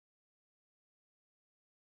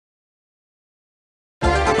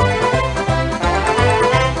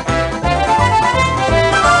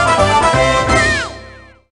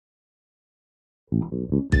Hey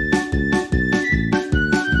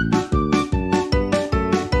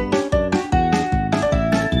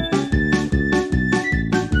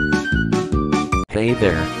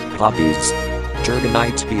there, puppies.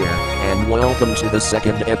 Turgonite here, and welcome to the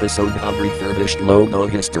second episode of Refurbished logo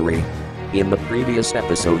history. In the previous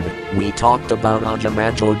episode, we talked about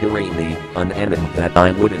Umizoomi Doremi, an anime that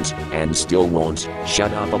I wouldn't, and still won't,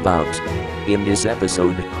 shut up about. In this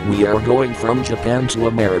episode, we are going from Japan to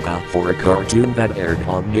America for a cartoon that aired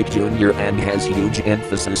on Nick Jr. and has huge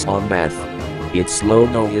emphasis on math. Its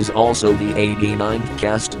logo is also the 89th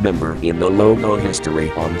cast member in the logo history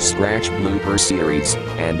on Scratch Blooper series,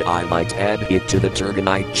 and I might add it to the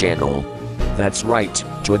Turgonite channel. That's right,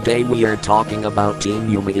 today we are talking about Team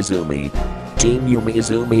Umizoomi. Team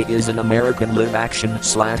Umizoomi is an American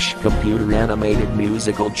live-action/computer animated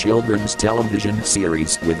musical children's television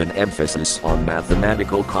series with an emphasis on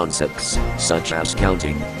mathematical concepts, such as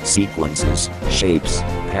counting, sequences, shapes,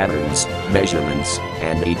 patterns, measurements,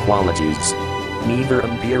 and equalities. Neither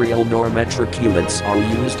imperial nor metric units are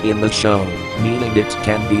used in the show, meaning it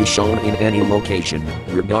can be shown in any location,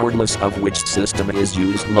 regardless of which system is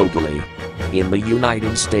used locally. In the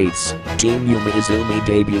United States, Team Umizoomi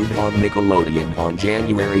debuted on Nickelodeon on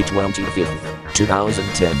January 25,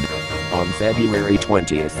 2010. On February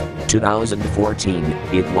 20, 2014,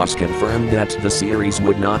 it was confirmed that the series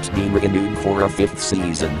would not be renewed for a fifth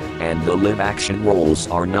season, and the live-action roles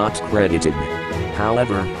are not credited.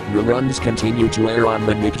 However, reruns continue to air on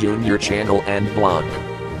the Nick Jr. channel and blog.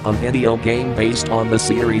 A video game based on the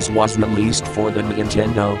series was released for the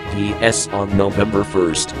Nintendo DS on November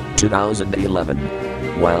 1, 2011.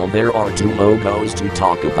 While there are two logos to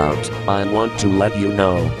talk about, I want to let you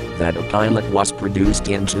know that a pilot was produced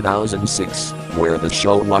in 2006, where the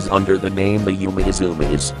show was under the name The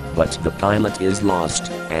Umizoomis, but the pilot is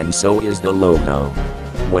lost, and so is the logo.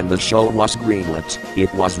 When the show was greenlit,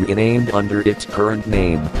 it was renamed under its current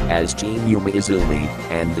name as Team Umizoomi,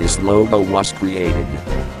 and this logo was created.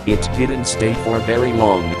 It didn't stay for very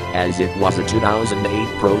long, as it was a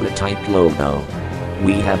 2008 prototype logo.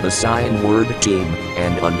 We have the sign word team,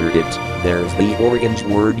 and under it, there's the orange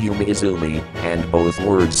word Umizoomi, and both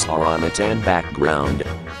words are on a tan background.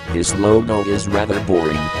 This logo is rather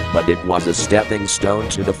boring, but it was a stepping stone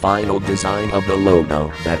to the final design of the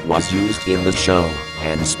logo that was used in the show,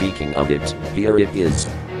 and speaking of it, here it is.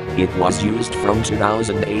 It was used from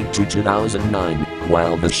 2008 to 2009,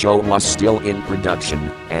 while the show was still in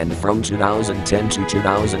production, and from 2010 to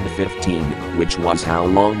 2015, which was how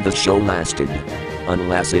long the show lasted.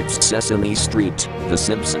 Unless it's Sesame Street, The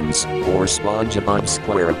Simpsons, or SpongeBob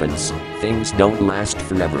SquarePants, things don't last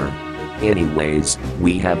forever. Anyways,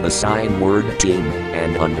 we have the sign word team,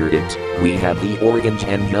 and under it, we have the orange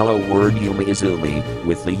and yellow word Umizoomi,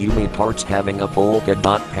 with the Umi part having a polka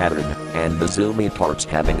dot pattern, and the Zoomi part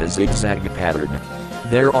having a zigzag pattern.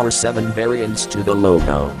 There are 7 variants to the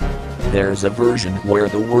logo. There's a version where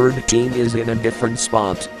the word team is in a different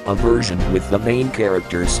spot, a version with the main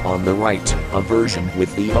characters on the right, a version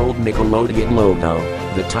with the old Nickelodeon logo,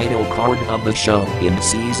 the title card of the show in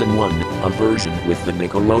Season 1, a version with the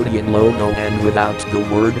Nickelodeon logo and without the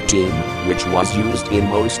word team, which was used in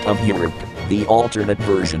most of Europe, the alternate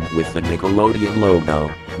version with the Nickelodeon logo,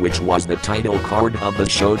 which was the title card of the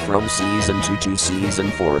show from Season 2 to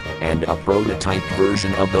Season 4, and a prototype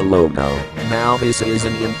version of the logo. Now this is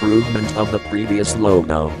an improvement of the previous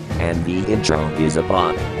logo, and the intro is a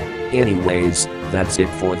bot. Anyways, that's it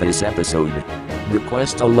for this episode.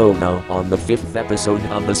 Request a logo on the 5th episode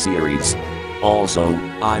of the series. Also,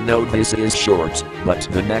 I know this is short, but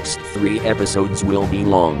the next 3 episodes will be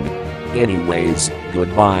long. Anyways,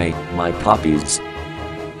 goodbye, my puppies.